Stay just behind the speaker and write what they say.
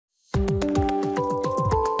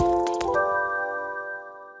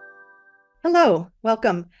Hello,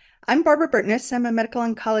 welcome. I'm Barbara Burtness. I'm a medical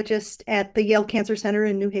oncologist at the Yale Cancer Center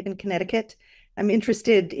in New Haven, Connecticut. I'm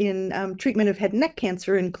interested in treatment of head and neck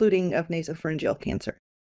cancer, including of nasopharyngeal cancer.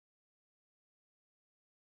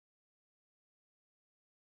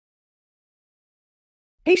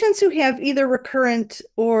 Patients who have either recurrent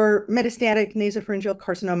or metastatic nasopharyngeal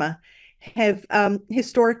carcinoma have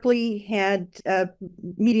historically had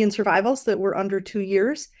median survivals that were under 2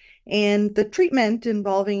 years. And the treatment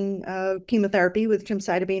involving chemotherapy with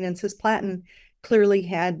gemcitabine and cisplatin clearly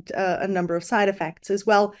had a number of side effects as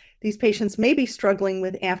well. These patients may be struggling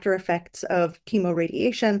with after effects of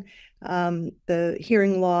chemoradiation, the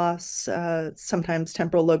hearing loss, sometimes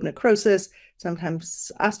temporal lobe necrosis,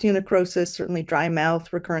 sometimes osteonecrosis, certainly dry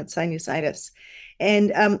mouth, recurrent sinusitis.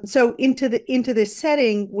 And so into this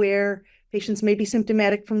setting where patients may be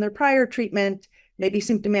symptomatic from their prior treatment, may be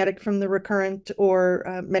symptomatic from the recurrent or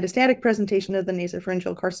metastatic presentation of the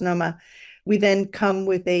nasopharyngeal carcinoma, we then come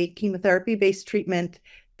with a chemotherapy-based treatment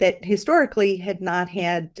that historically had not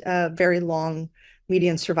had very long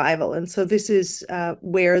median survival. And so this is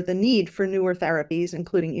where the need for newer therapies,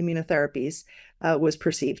 including immunotherapies, was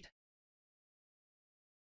perceived.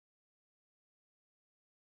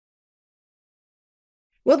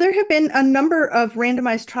 Well, there have been a number of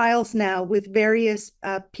randomized trials now with various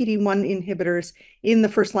PD-1 inhibitors in the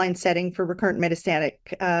first-line setting for recurrent metastatic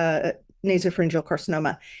nasopharyngeal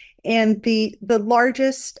carcinoma. And the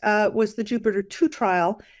largest was the Jupiter-2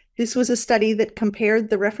 trial. This was a study that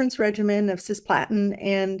compared the reference regimen of cisplatin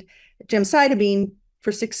and gemcitabine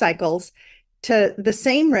for 6 cycles to the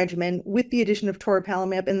same regimen with the addition of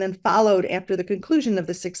toripalimab, and then followed after the conclusion of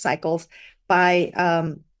the 6 cycles by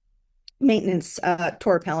maintenance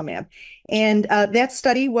toripalimab. And that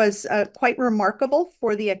study was quite remarkable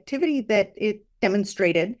for the activity that it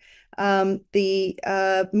demonstrated.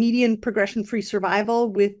 The median progression-free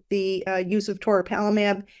survival with the use of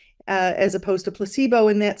toripalimab as opposed to placebo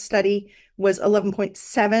in that study was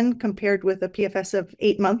 11.7 compared with a PFS of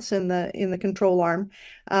 8 months in the control arm.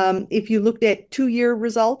 If you looked at 2-year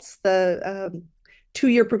results, the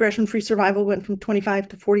 2-year progression-free survival went from 25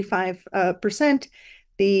 to 45%.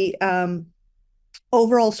 The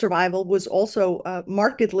overall survival was also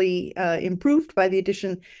markedly improved by the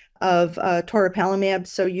addition of toripalimab.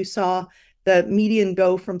 So you saw the median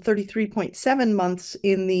go from 33.7 months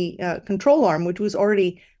in the control arm, which was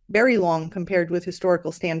already very long compared with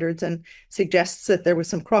historical standards and suggests that there was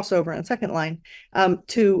some crossover on second line,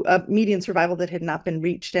 to a median survival that had not been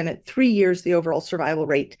reached. And at 3 years, the overall survival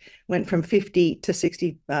rate went from 50 to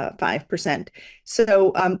 65%.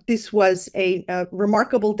 So this was a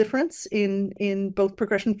remarkable difference in both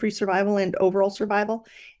progression-free survival and overall survival.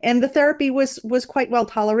 And the therapy was quite well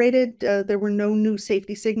tolerated. There were no new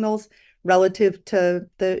safety signals relative to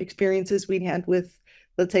the experiences we'd had with,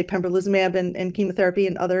 let's say, pembrolizumab and chemotherapy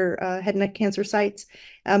and other head and neck cancer sites.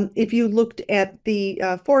 If you looked at the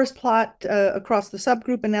forest plot across the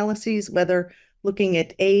subgroup analyses, whether looking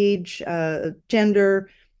at age, gender,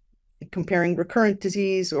 comparing recurrent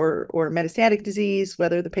disease or metastatic disease,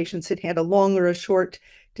 whether the patients had had a long or a short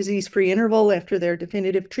disease-free interval after their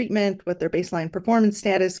definitive treatment, what their baseline performance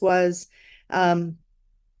status was, and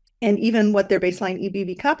even what their baseline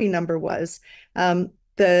EBV copy number was,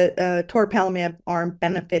 the toripalimab arm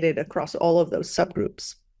benefited across all of those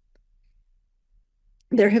subgroups.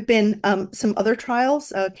 There have been some other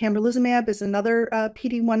trials. Pembrolizumab is another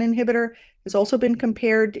PD-1 inhibitor, has also been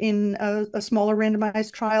compared in a smaller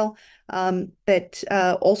randomized trial that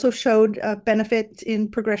also showed benefit in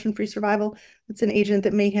progression-free survival. It's an agent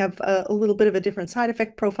that may have a little bit of a different side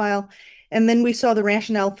effect profile. And then we saw the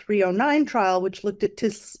Rationale 309 trial, which looked at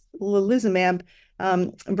tislelizumab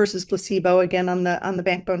versus placebo, again on the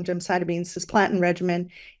backbone gemcitabine cisplatin regimen.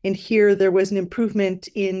 And here there was an improvement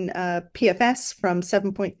in PFS from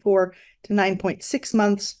 7.4 to 9.6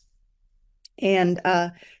 months, and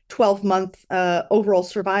 12-month overall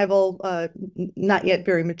survival, not yet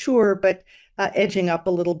very mature, but edging up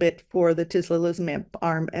a little bit for the tislelizumab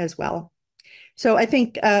arm as well. So I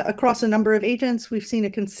think across a number of agents, we've seen a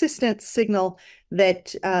consistent signal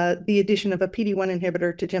that the addition of a PD-1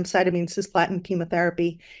 inhibitor to gemcitabine cisplatin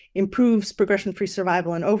chemotherapy improves progression-free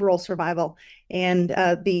survival and overall survival. And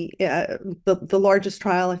the largest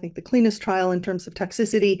trial, I think the cleanest trial in terms of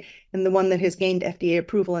toxicity, and the one that has gained FDA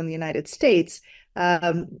approval in the United States,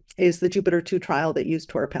 is the Jupiter-2 trial that used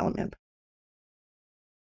toripalimab.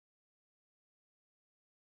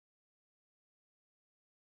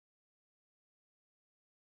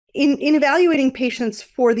 In evaluating patients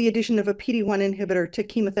for the addition of a PD-1 inhibitor to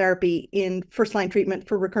chemotherapy in first-line treatment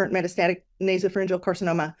for recurrent metastatic nasopharyngeal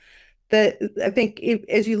carcinoma, I think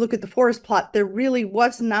as you look at the forest plot, there really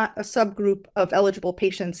was not a subgroup of eligible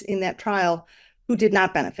patients in that trial who did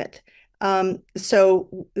not benefit.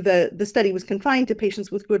 So the study was confined to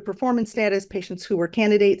patients with good performance status, patients who were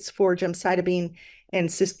candidates for gemcitabine and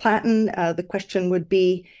cisplatin. The question would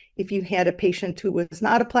be, if you had a patient who was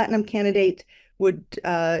not a platinum candidate, what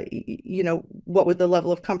would the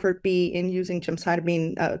level of comfort be in using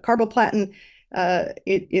gemcitabine carboplatin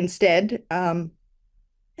instead?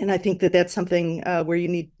 And I think that that's something where you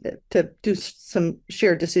need to do some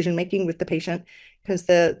shared decision making with the patient, because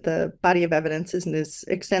the body of evidence isn't as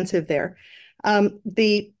extensive there. I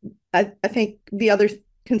think the other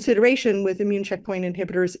consideration with immune checkpoint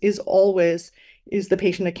inhibitors is always, is the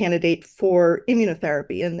patient a candidate for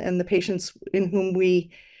immunotherapy? And the patients in whom we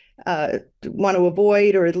want to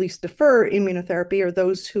avoid or at least defer immunotherapy are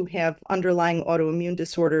those who have underlying autoimmune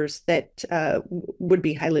disorders that would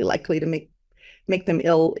be highly likely to make them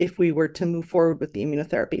ill if we were to move forward with the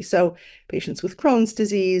immunotherapy. So patients with Crohn's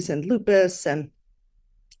disease and lupus and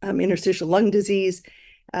interstitial lung disease,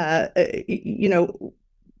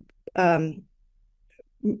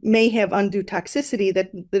 may have undue toxicity.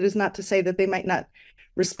 That is not to say that they might not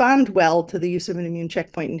respond well to the use of an immune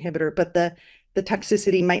checkpoint inhibitor, but the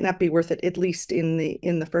toxicity might not be worth it, at least in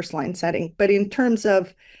the first line setting. But in terms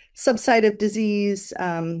of subsite of disease,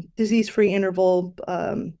 disease-free interval,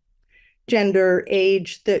 gender,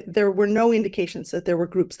 age, that there were no indications that there were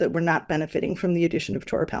groups that were not benefiting from the addition of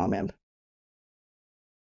toripalimab.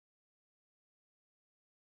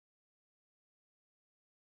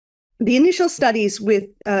 The initial studies with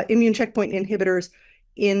immune checkpoint inhibitors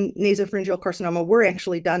in nasopharyngeal carcinoma were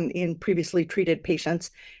actually done in previously treated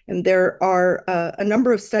patients. And there are a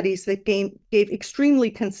number of studies that gave extremely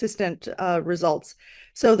consistent results.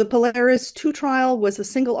 So the Polaris 2 trial was a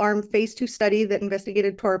single-arm phase 2 study that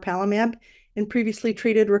investigated toripalimab in previously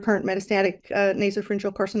treated recurrent metastatic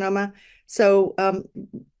nasopharyngeal carcinoma. So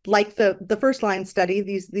like the first-line study,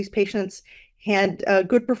 these patients had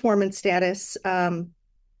good performance status,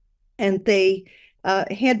 and they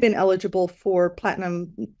had been eligible for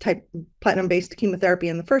platinum-based chemotherapy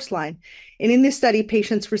in the first line. And in this study,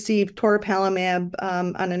 patients received toripalimab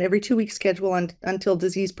on an every 2-week schedule until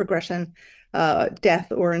disease progression,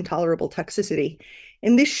 death, or intolerable toxicity.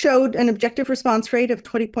 And this showed an objective response rate of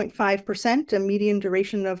 20.5%, a median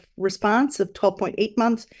duration of response of 12.8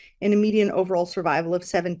 months, and a median overall survival of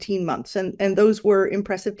 17 months. And those were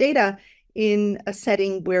impressive data in a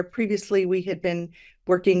setting where previously we had been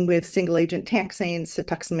working with single-agent taxanes,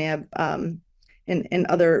 cetuximab, and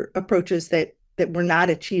other approaches that were not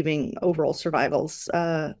achieving overall survivals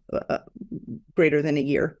greater than a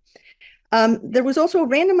year. There was also a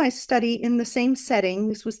randomized study in the same setting.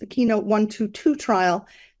 This was the Keynote 122 trial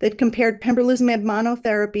that compared pembrolizumab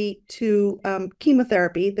monotherapy to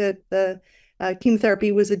chemotherapy. The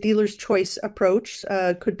chemotherapy was a dealer's choice approach,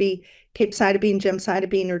 could be capecitabine,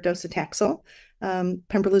 gemcitabine, or docetaxel.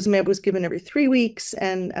 Pembrolizumab was given every 3 weeks,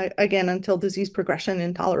 and again, until disease progression,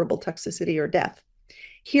 intolerable toxicity, or death.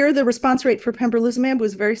 Here, the response rate for pembrolizumab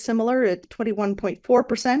was very similar at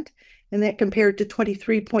 21.4%, and that compared to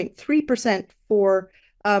 23.3% for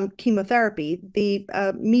chemotherapy. The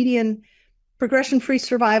median progression-free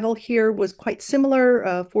survival here was quite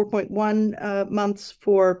similar, 4.1 months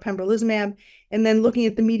for pembrolizumab. And then looking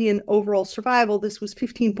at the median overall survival, this was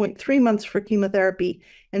 15.3 months for chemotherapy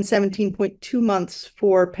and 17.2 months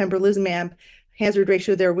for pembrolizumab. Hazard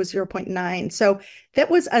ratio there was 0.9. So that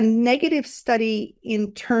was a negative study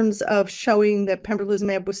in terms of showing that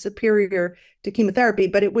pembrolizumab was superior to chemotherapy,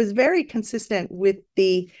 but it was very consistent with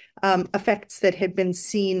the effects that had been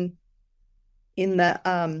seen in the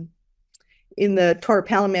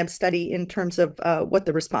toripalimab study in terms of what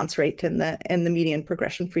the response rate and the median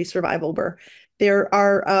progression-free survival were. There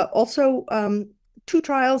are also 2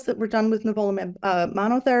 trials that were done with nivolumab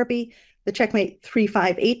monotherapy. The CheckMate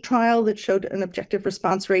 358 trial that showed an objective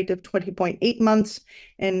response rate of 20.8 months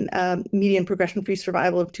and median progression-free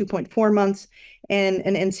survival of 2.4 months, and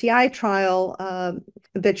an NCI trial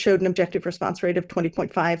that showed an objective response rate of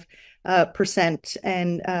 20.5%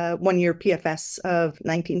 and 1-year PFS of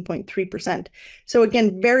 19.3%. So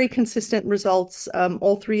again, very consistent results.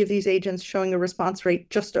 All 3 of these agents showing a response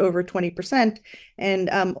rate just over 20%, and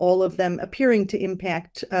all of them appearing to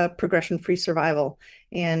impact progression-free survival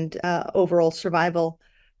and overall survival,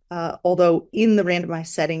 although in the randomized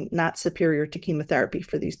setting, not superior to chemotherapy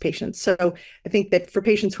for these patients. So I think that for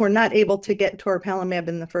patients who are not able to get toripalimab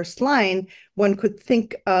in the first line, one could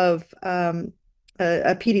think of a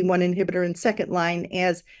PD-1 inhibitor in second line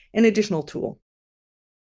as an additional tool.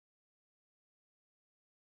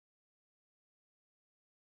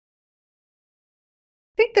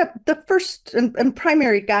 I think that the first and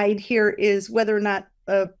primary guide here is whether or not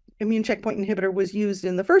immune checkpoint inhibitor was used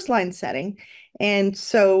in the first line setting. And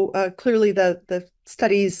so clearly the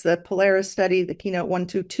studies, the Polaris study, the Keynote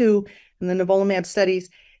 122, and the nivolumab studies,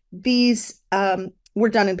 these were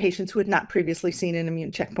done in patients who had not previously seen an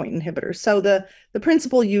immune checkpoint inhibitor. So the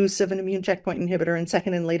principal use of an immune checkpoint inhibitor in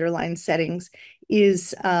second and later line settings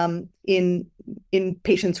is in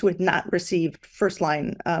patients who had not received first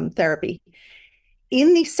line therapy.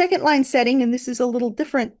 In the second line setting, and this is a little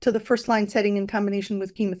different to the first line setting in combination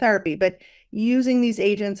with chemotherapy, but using these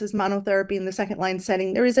agents as monotherapy in the second line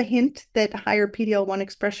setting, there is a hint that higher PD-L1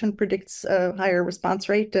 expression predicts a higher response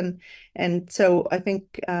rate. And so I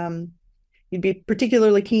think you'd be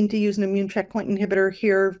particularly keen to use an immune checkpoint inhibitor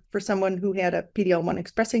here for someone who had a PD-L1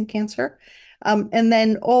 expressing cancer. And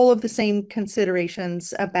then all of the same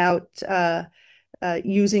considerations about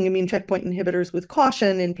using immune checkpoint inhibitors with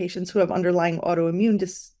caution in patients who have underlying autoimmune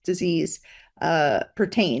disease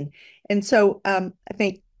pertain. And so I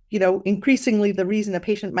think, increasingly the reason a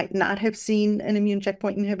patient might not have seen an immune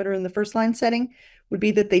checkpoint inhibitor in the first line setting would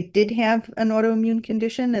be that they did have an autoimmune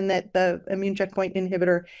condition and that the immune checkpoint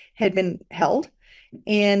inhibitor had been held.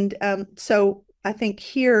 And so I think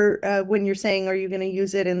here, when you're saying, are you going to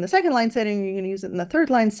use it in the second line setting, or are you going to use it in the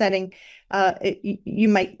third line setting, you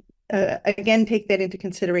might again, take that into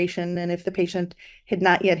consideration. And if the patient had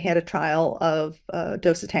not yet had a trial of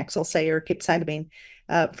docetaxel, say, or capecitabine,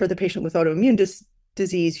 for the patient with autoimmune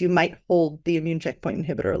disease, you might hold the immune checkpoint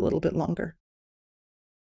inhibitor a little bit longer.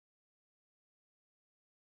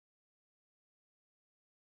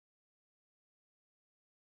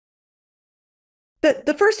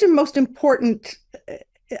 The first and most important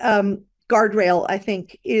guardrail, I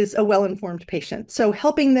think, is a well-informed patient. So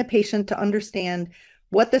helping the patient to understand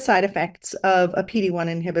what the side effects of a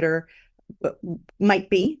PD-1 inhibitor might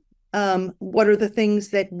be. What are the things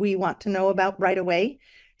that we want to know about right away?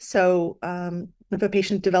 So if a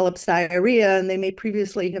patient develops diarrhea and they may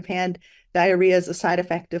previously have had diarrhea as a side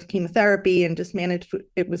effect of chemotherapy and just managed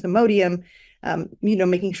it with Imodium,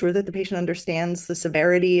 making sure that the patient understands the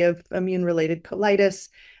severity of immune-related colitis.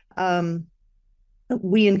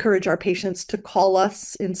 We encourage our patients to call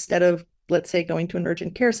us instead of, let's say, going to an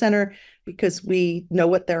urgent care center, because we know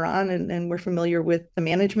what they're on and we're familiar with the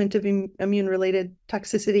management of immune-related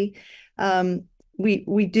toxicity.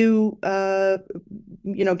 We do, get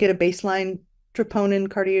a baseline troponin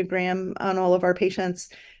cardiogram on all of our patients.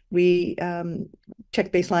 We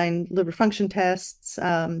check baseline liver function tests.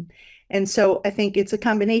 And so I think it's a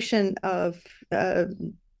combination of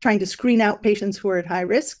trying to screen out patients who are at high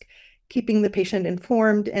risk, keeping the patient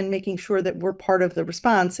informed, and making sure that we're part of the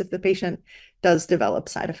response if the patient does develop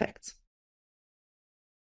side effects.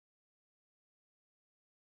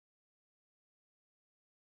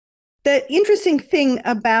 The interesting thing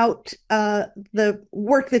about the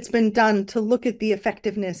work that's been done to look at the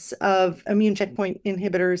effectiveness of immune checkpoint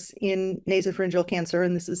inhibitors in nasopharyngeal cancer,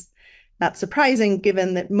 and this is not surprising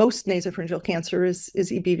given that most nasopharyngeal cancer is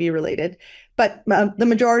EBV related, but the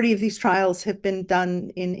majority of these trials have been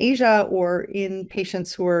done in Asia or in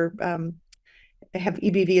patients who are have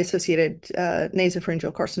EBV-associated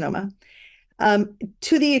nasopharyngeal carcinoma.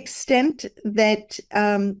 To the extent that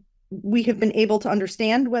we have been able to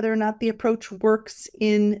understand whether or not the approach works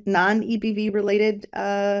in non-EBV related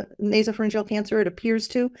nasopharyngeal cancer, it appears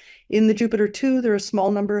to. In the Jupiter 2, there are a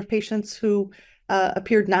small number of patients who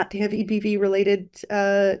appeared not to have EBV related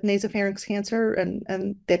nasopharynx cancer,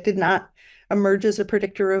 and that did not emerge as a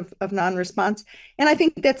predictor of non-response. And I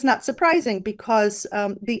think that's not surprising because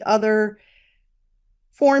the other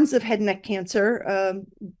forms of head and neck cancer,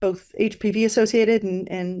 both HPV associated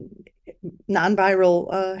and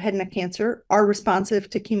non-viral head and neck cancer, are responsive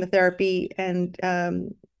to chemotherapy and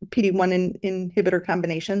PD-1 inhibitor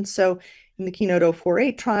combinations. So in the Keynote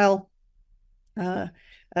 048 trial, cisplatin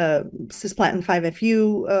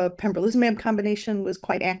 5-FU pembrolizumab combination was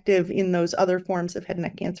quite active in those other forms of head and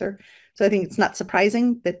neck cancer. So I think it's not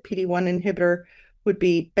surprising that PD-1 inhibitor would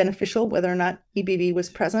be beneficial whether or not EBV was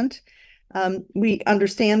present. We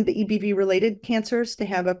understand the EBV-related cancers to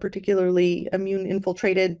have a particularly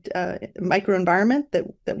immune-infiltrated microenvironment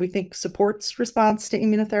that we think supports response to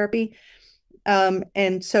immunotherapy.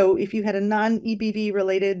 And so if you had a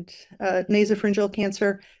non-EBV-related nasopharyngeal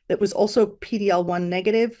cancer that was also PD-L1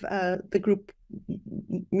 negative, the group,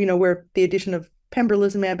 where the addition of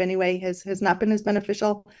pembrolizumab anyway has not been as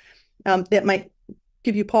beneficial, that might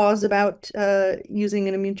give you pause about using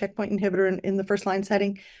an immune checkpoint inhibitor in the first-line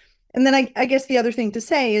setting. And then I guess the other thing to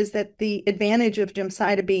say is that the advantage of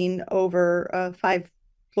gemcitabine over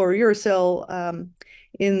 5-fluorouracil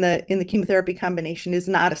in the chemotherapy combination is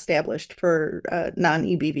not established for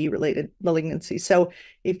non-EBV related malignancy. So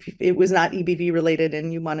if it was not EBV related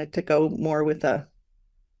and you wanted to go more with a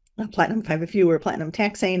platinum 5-FU or platinum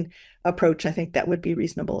taxane approach, I think that would be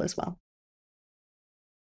reasonable as well.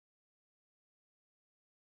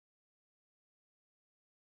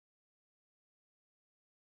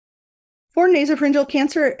 For nasopharyngeal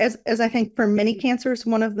cancer, as I think for many cancers,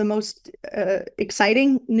 one of the most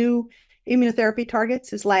exciting new immunotherapy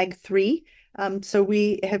targets is LAG-3. So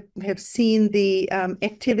we have seen the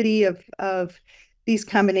activity of these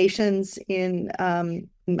combinations in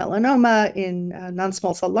melanoma, in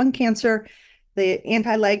non-small cell lung cancer. The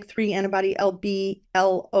anti-LAG-3 antibody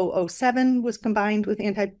LB-L007 was combined with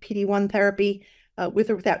anti-PD-1 therapy with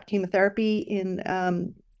or without chemotherapy in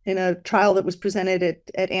a trial that was presented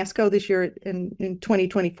at ASCO this year in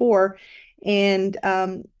 2024. And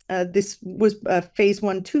this was a phase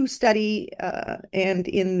 1/2 study, and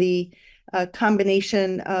in the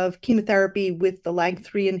combination of chemotherapy with the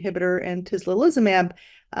LAG-3 inhibitor and tislelizumab,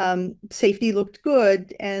 safety looked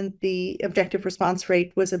good, and the objective response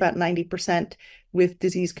rate was about 90% with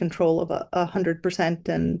disease control of 100%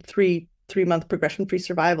 and three-month progression-free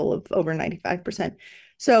survival of over 95%.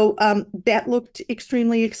 So that looked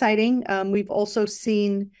extremely exciting. We've also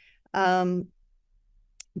seen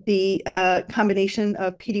the combination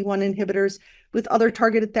of PD-1 inhibitors with other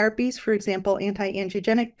targeted therapies, for example,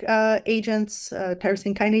 anti-angiogenic agents,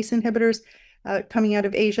 tyrosine kinase inhibitors coming out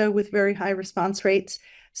of Asia with very high response rates.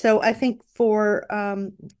 So I think for,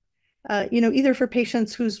 either for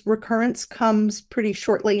patients whose recurrence comes pretty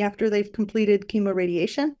shortly after they've completed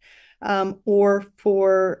chemoradiation, or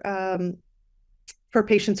for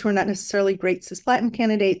patients who are not necessarily great cisplatin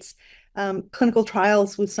candidates, clinical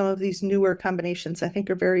trials with some of these newer combinations, I think,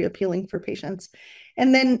 are very appealing for patients.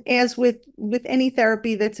 And then, as with any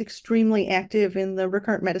therapy that's extremely active in the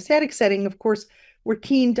recurrent metastatic setting, of course, we're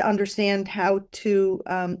keen to understand how to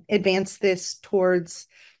advance this towards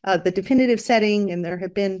the definitive setting. And there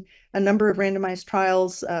have been a number of randomized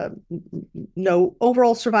trials, no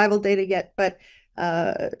overall survival data yet, but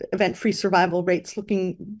event-free survival rates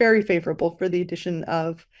looking very favorable for the addition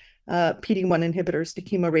of PD-1 inhibitors to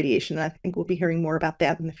chemoradiation. I think we'll be hearing more about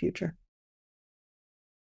that in the future.